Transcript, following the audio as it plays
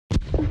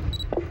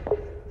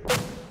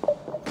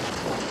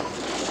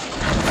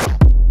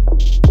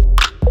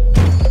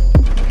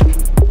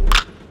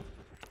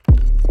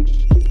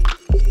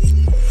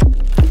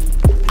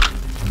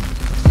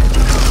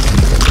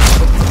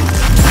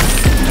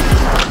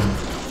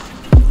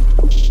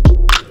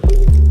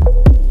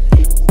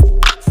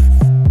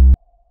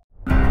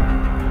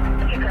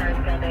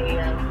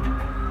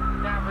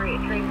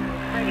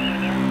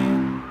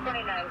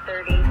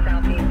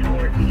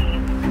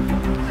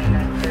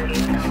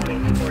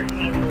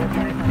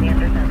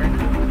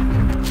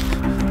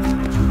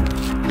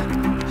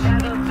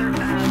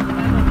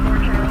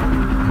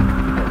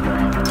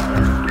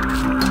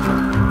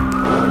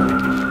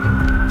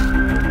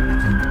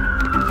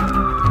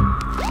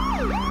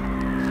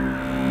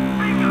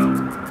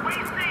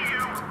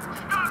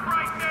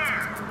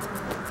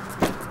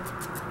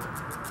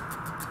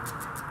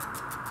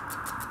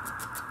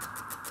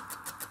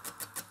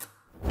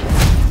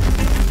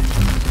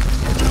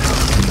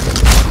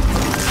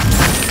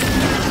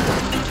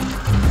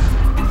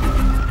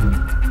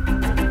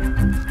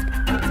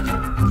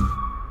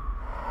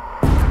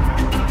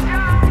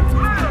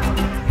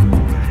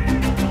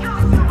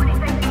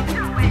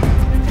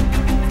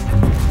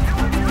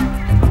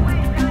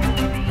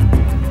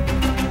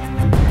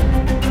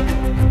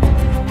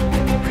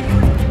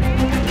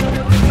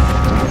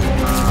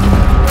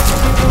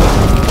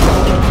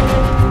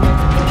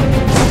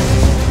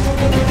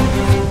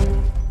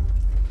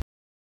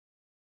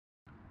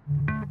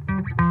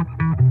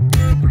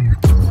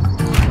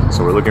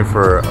So we're looking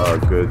for a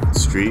good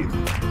street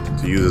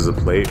to use as a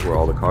plate where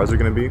all the cars are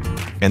going to be.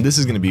 And this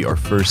is going to be our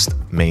first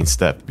main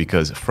step,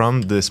 because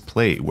from this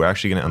plate, we're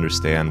actually going to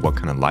understand what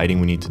kind of lighting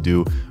we need to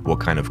do, what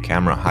kind of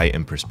camera height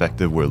and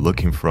perspective we're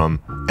looking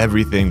from.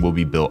 Everything will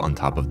be built on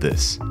top of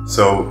this.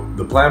 So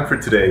the plan for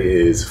today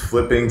is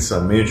flipping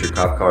some miniature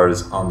cop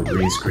cars on the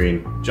green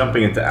screen,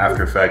 jumping into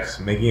After Effects,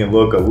 making it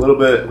look a little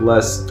bit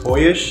less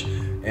toyish,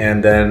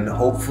 and then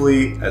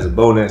hopefully as a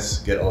bonus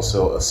get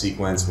also a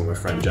sequence with my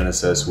friend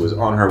Genesis, who is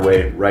on her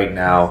way right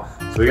now.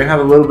 So we're gonna have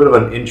a little bit of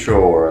an intro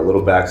or a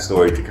little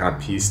backstory to kind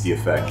of piece the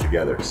effect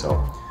together.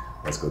 So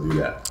let's go do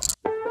that.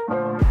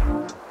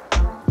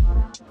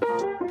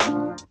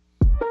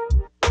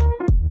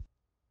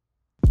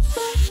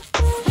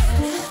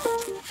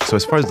 So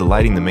as far as the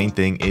lighting, the main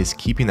thing is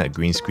keeping that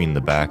green screen in the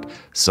back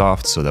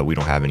soft so that we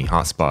don't have any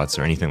hot spots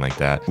or anything like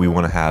that. We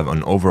want to have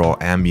an overall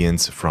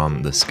ambience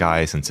from the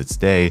sky since it's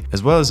day,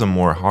 as well as a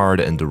more hard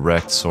and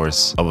direct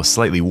source of a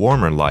slightly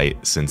warmer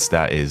light, since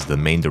that is the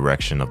main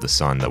direction of the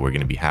sun that we're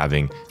going to be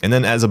having. And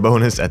then as a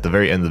bonus, at the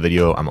very end of the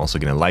video, I'm also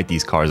going to light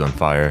these cars on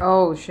fire.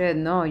 Oh shit,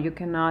 no, you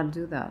cannot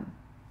do that.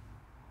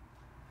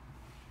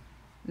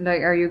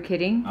 Like, are you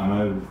kidding?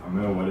 I'm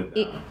gonna wet it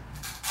down.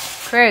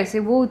 Chris,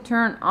 it will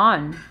turn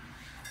on.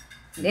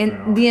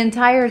 And the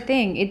entire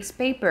thing, it's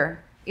paper.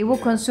 It will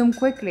consume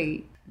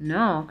quickly.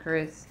 No,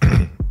 Chris.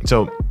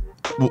 So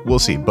we'll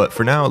see. But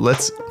for now,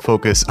 let's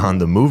focus on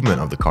the movement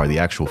of the car, the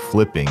actual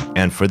flipping.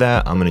 And for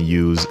that, I'm going to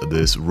use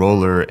this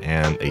roller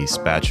and a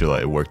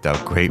spatula. It worked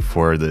out great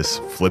for this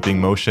flipping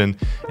motion.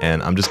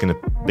 And I'm just going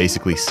to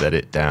basically set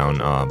it down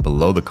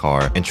below the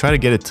car and try to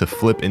get it to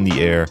flip in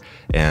the air.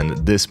 And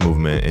this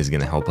movement is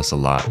going to help us a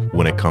lot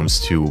when it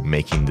comes to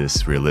making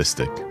this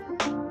realistic.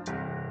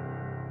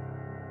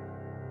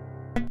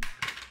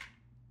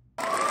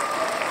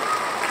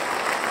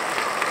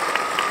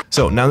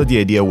 So now that the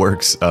idea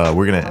works,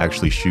 we're gonna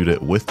actually shoot it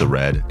with the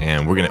red,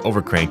 and we're gonna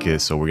overcrank it,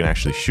 so we're gonna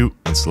actually shoot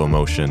in slow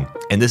motion.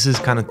 And this is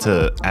kind of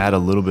to add a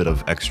little bit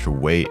of extra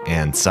weight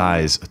and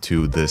size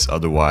to this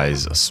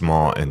otherwise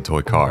small and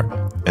toy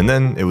car. And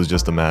then it was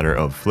just a matter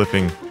of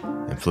flipping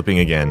and flipping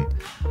again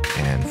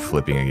and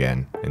flipping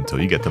again until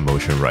you get the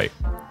motion right.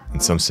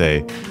 And some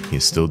say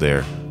he's still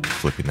there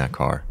flipping that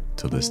car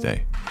till this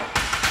day.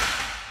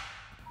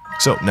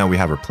 So now we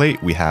have our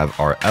plate, we have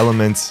our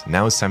elements.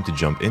 Now it's time to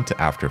jump into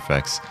After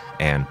Effects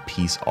and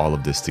piece all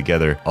of this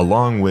together,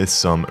 along with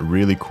some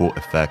really cool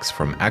effects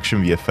from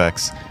Action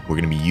VFX. We're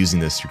going to be using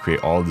this to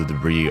create all the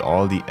debris,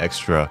 all the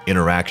extra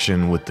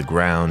interaction with the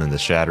ground and the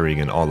shattering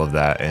and all of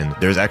that. And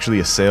there's actually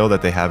a sale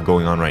that they have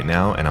going on right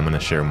now, and I'm going to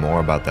share more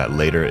about that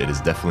later. It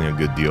is definitely a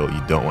good deal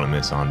you don't want to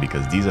miss on,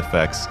 because these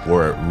effects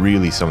were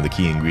really some of the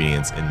key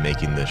ingredients in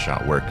making this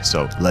shot work.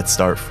 So let's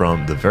start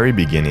from the very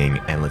beginning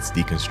and let's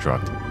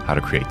deconstruct how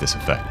to create this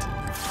effect.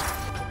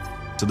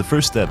 So the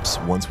first steps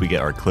once we get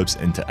our clips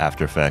into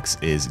After Effects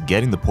is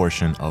getting the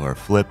portion of our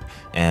flip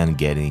and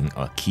getting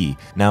a key.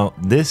 Now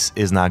this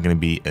is not going to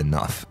be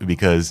enough,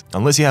 because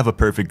unless you have a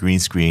perfect green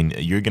screen,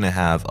 you're going to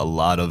have a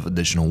lot of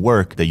additional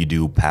work that you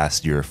do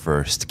past your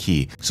first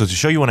key. So to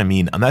show you what I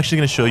mean, I'm actually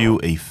going to show you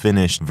a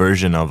finished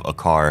version of a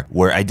car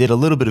where I did a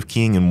little bit of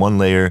keying in one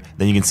layer.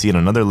 Then you can see in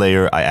another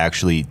layer I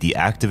actually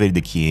deactivated the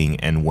keying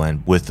and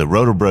went with the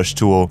rotor brush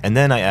tool, and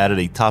then I added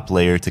a top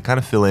layer to kind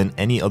of fill in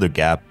any other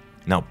gap.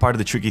 Now, part of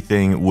the tricky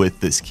thing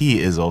with this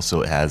key is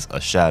also it has a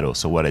shadow.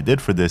 So what I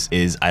did for this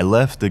is I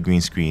left the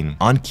green screen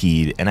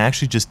unkeyed and I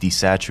actually just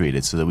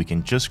desaturated so that we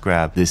can just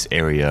grab this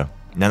area.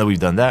 Now that we've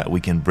done that,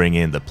 we can bring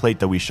in the plate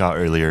that we shot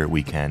earlier.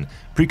 We can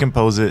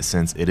pre-compose it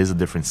since it is a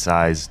different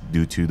size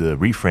due to the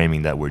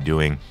reframing that we're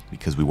doing,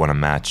 because we want to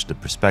match the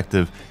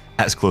perspective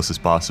as close as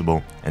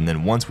possible. And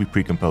then once we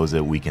pre-compose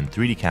it, we can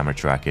 3D camera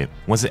track it.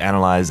 Once it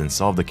analyzed and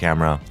solved the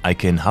camera, I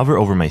can hover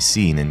over my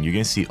scene and you're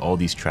gonna see all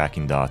these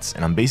tracking dots,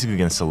 and I'm basically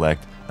gonna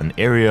select an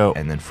area,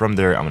 and then from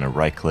there I'm gonna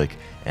right click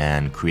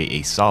and create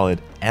a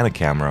solid and a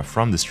camera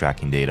from this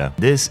tracking data.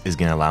 This is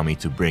going to allow me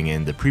to bring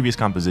in the previous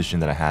composition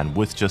that I had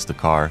with just the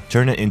car,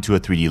 turn it into a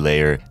 3D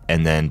layer,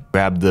 and then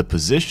grab the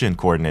position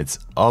coordinates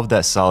of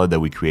that solid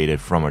that we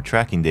created from our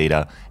tracking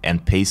data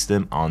and paste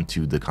them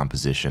onto the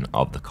composition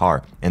of the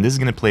car. And this is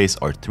going to place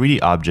our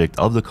 3D object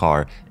of the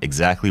car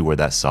exactly where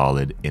that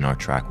solid in our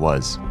track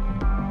was.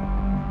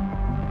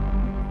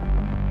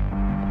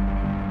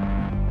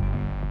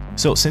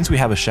 So since we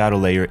have a shadow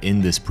layer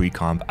in this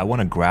pre-comp, I want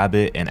to grab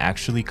it and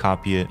actually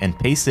copy it and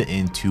paste it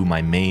into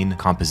my main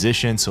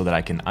composition so that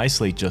I can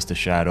isolate just the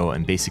shadow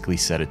and basically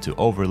set it to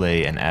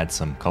overlay and add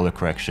some color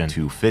correction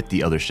to fit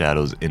the other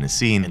shadows in a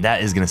scene. And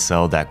that is going to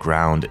sell that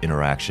ground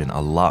interaction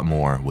a lot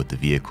more with the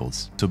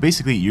vehicles. So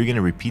basically you're going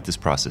to repeat this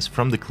process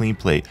from the clean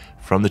plate,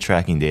 from the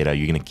tracking data.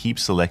 You're going to keep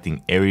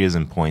selecting areas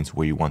and points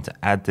where you want to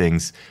add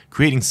things,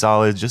 creating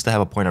solids just to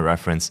have a point of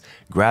reference,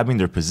 grabbing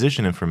their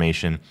position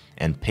information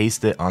and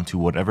paste it onto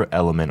whatever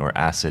element or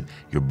asset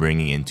you're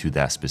bringing into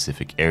that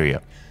specific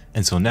area.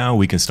 And so now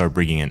we can start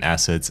bringing in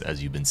assets,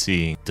 as you've been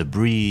seeing,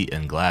 debris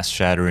and glass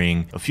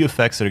shattering, a few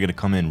effects that are going to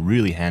come in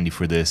really handy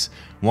for this.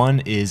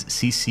 One is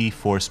CC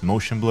Force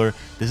Motion Blur.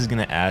 This is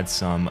going to add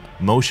some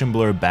motion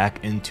blur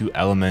back into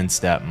elements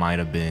that might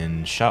have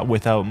been shot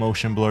without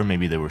motion blur.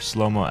 Maybe they were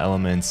slow-mo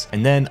elements.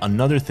 And then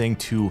another thing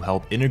to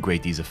help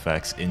integrate these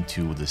effects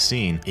into the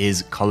scene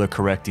is color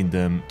correcting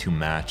them to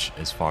match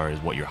as far as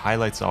what your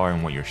highlights are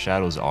and what your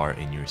shadows are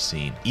in your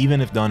scene. Even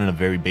if done in a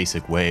very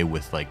basic way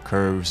with like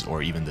curves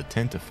or even the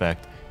tint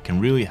effect, can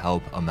really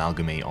help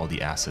amalgamate all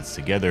the assets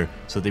together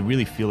so they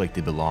really feel like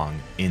they belong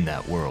in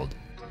that world.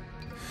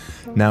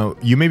 Now,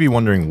 you may be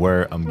wondering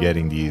where I'm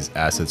getting these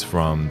assets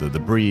from, the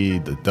debris,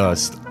 the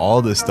dust, all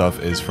this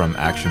stuff is from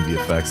Action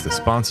VFX, the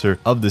sponsor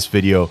of this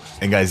video.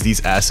 And guys,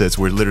 these assets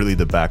were literally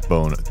the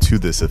backbone to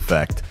this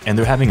effect. And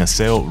they're having a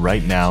sale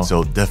right now,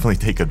 so definitely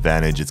take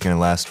advantage. It's gonna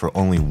last for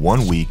only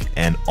 1 week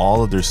and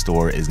all of their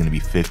store is gonna be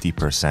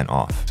 50%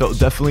 off. So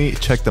definitely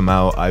check them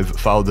out. I've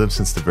followed them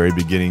since the very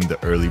beginning,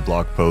 the early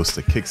blog posts,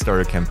 the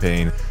Kickstarter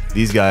campaign.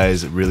 These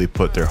guys really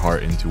put their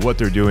heart into what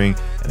they're doing,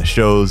 and it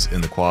shows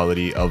in the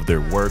quality of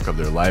their work, of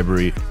their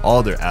library.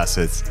 All their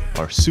assets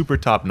are super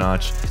top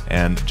notch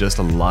and just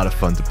a lot of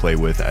fun to play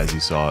with, as you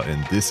saw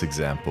in this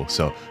example.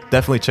 So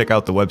definitely check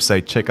out the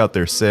website, check out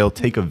their sale,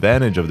 take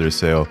advantage of their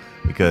sale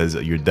because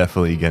you're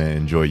definitely gonna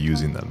enjoy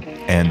using them.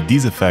 And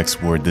these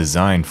effects were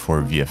designed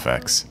for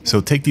VFX.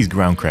 So take these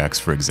ground cracks,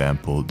 for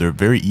example. They're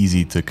very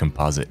easy to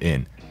composite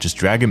in. Just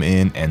drag them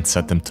in and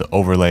set them to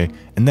overlay,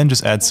 and then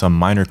just add some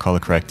minor color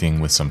correcting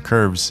with some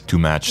curves to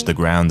match the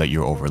ground that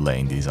you're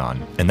overlaying these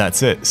on. And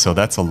that's it. So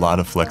that's a lot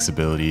of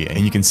flexibility,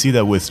 and you can see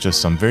that with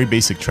just some very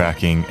basic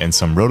tracking and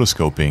some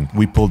rotoscoping,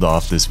 we pulled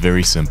off this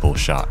very simple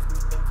shot.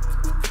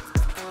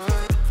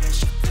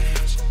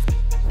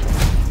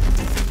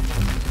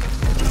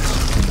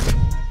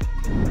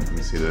 Let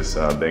me see this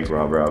bank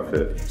robber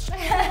outfit with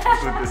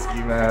the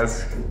ski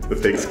mask, the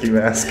fake ski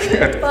mask.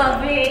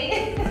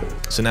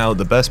 So now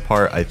the best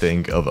part, I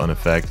think, of an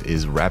effect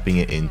is wrapping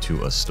it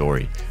into a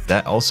story.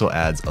 That also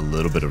adds a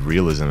little bit of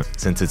realism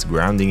since it's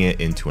grounding it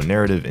into a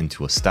narrative,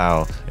 into a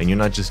style, and you're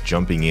not just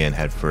jumping in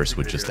head first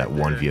with just that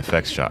one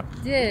VFX shot.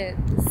 Dude,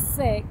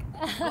 sick.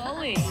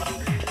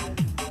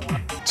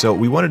 So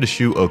we wanted to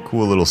shoot a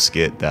cool little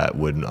skit that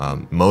would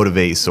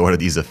motivate sort of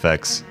these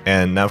effects.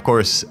 And now, of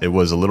course, it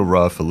was a little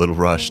rough, a little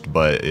rushed,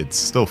 but it's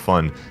still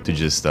fun to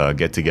just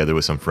get together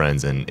with some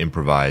friends and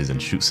improvise and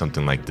shoot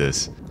something like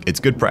this. It's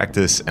good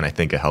practice, and I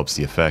think it helps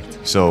the effect.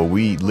 So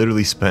we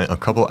literally spent a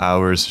couple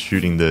hours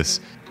shooting this,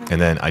 and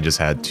then I just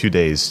had 2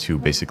 days to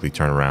basically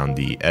turn around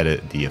the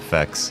edit, the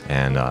effects,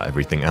 and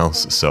everything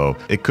else. So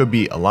it could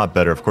be a lot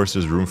better. Of course,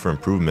 there's room for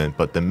improvement,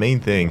 but the main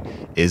thing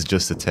is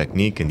just the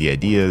technique and the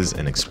ideas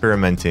and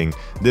experimenting.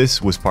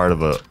 This was part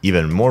of a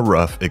even more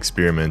rough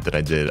experiment that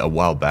I did a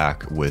while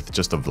back with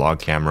just a vlog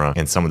camera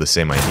and some of the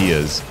same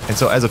ideas. And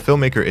so as a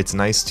filmmaker, it's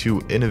nice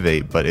to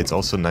innovate, but it's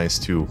also nice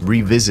to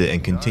revisit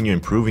and continue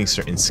improving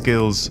certain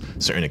skills,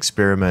 certain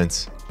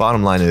experiments.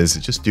 Bottom line is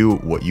just do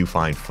what you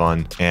find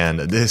fun, and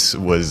this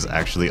was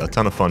actually a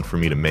ton of fun for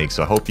me to make,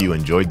 so I hope you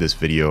enjoyed this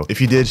video.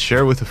 If you did,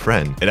 share with a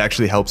friend. It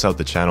actually helps out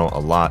the channel a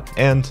lot,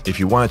 and if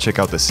you want to check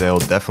out the sale,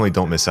 definitely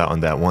don't miss out on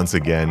that once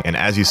again. And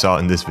as you saw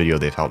in this video,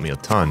 they've helped me a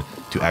ton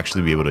to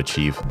actually be able to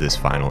achieve this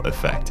final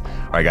effect.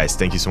 Alright guys,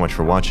 thank you so much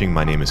for watching.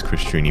 My name is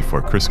Chris Trini for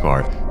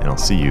Kriscoart, and I'll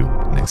see you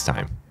next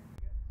time.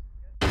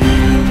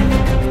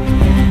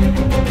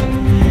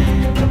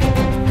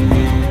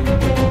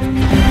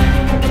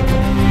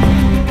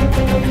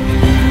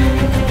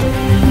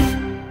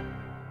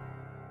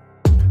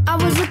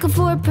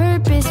 For a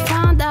purpose,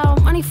 found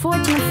out money,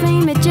 fortune, and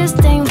fame, it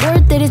just ain't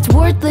worth it, it's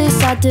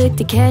worthless. I took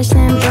the cash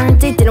and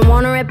burnt it, didn't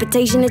want a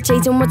reputation of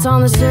chasing what's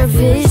on the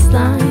surface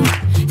line.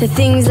 The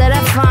things that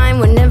I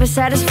find will never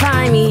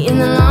satisfy me in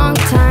the long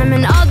time,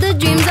 and all the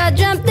dreams I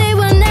dreamt, they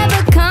will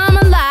never come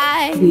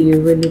alive.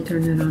 You really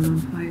turned it on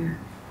fire.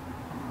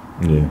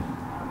 Yeah.